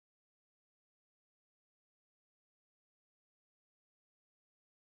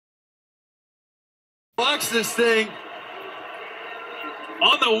Blocks this thing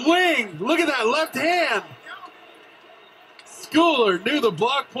on the wing. Look at that left hand. Schooler knew the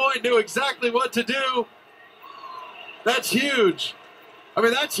block point, knew exactly what to do. That's huge. I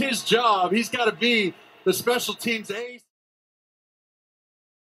mean, that's his job. He's got to be the special teams ace.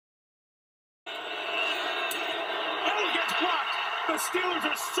 Oh, he gets blocked. The Steelers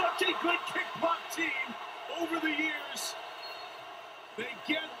are such a good kick block team over the years. They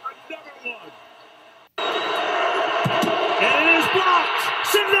get another one. And it is blocked.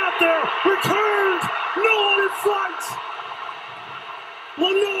 Sitting out there. Returned. No one in front.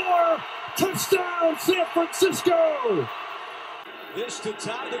 Lenore. Touchdown, San Francisco. This to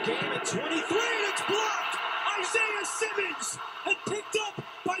tie the game at 23, and it's blocked. Isaiah Simmons and picked up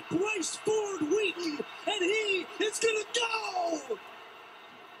by Bryce Ford Wheaton, and he is going to go.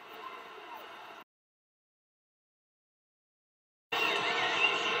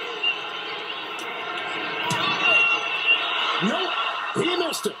 Nope, he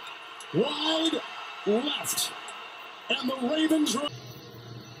missed it. Wide left. And the Ravens run.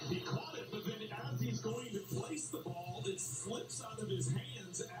 He caught it, but then as he's going to place the ball, it slips out of his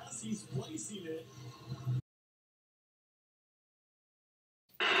hands as he's placing it.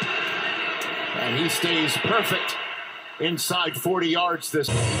 And he stays perfect inside 40 yards this.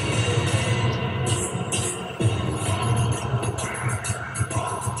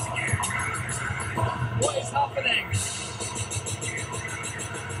 What is happening?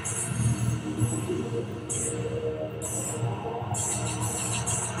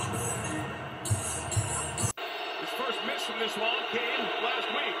 His first miss from this one came last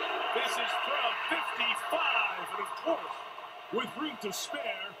week. This is from 55, and of course, with room to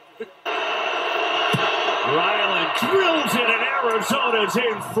spare. Ryland drills it, and Arizona's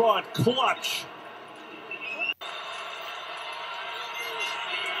in front. Clutch.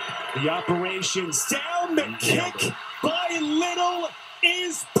 The operations down, the kick by Little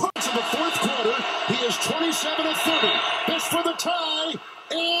is punched in the fourth quarter. He is 27 of 30. This for the tie,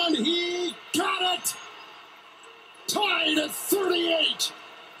 and he got it. Tied at 38.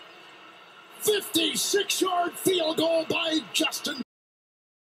 56-yard field goal by Justin.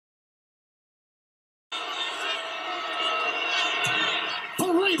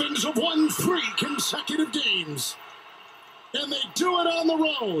 The Ravens have won 3 consecutive games. And they do it on the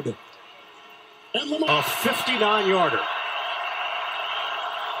road. And a 59-yarder.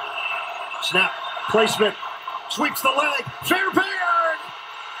 Snap. Placement. Sweeps the leg. Fairbairn.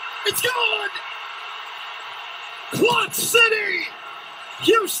 It's good. Quad City.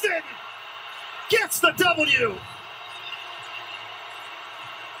 Houston gets the W.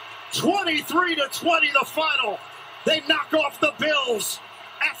 23-20 the final. They knock off the Bills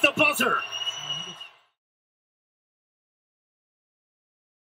at the buzzer.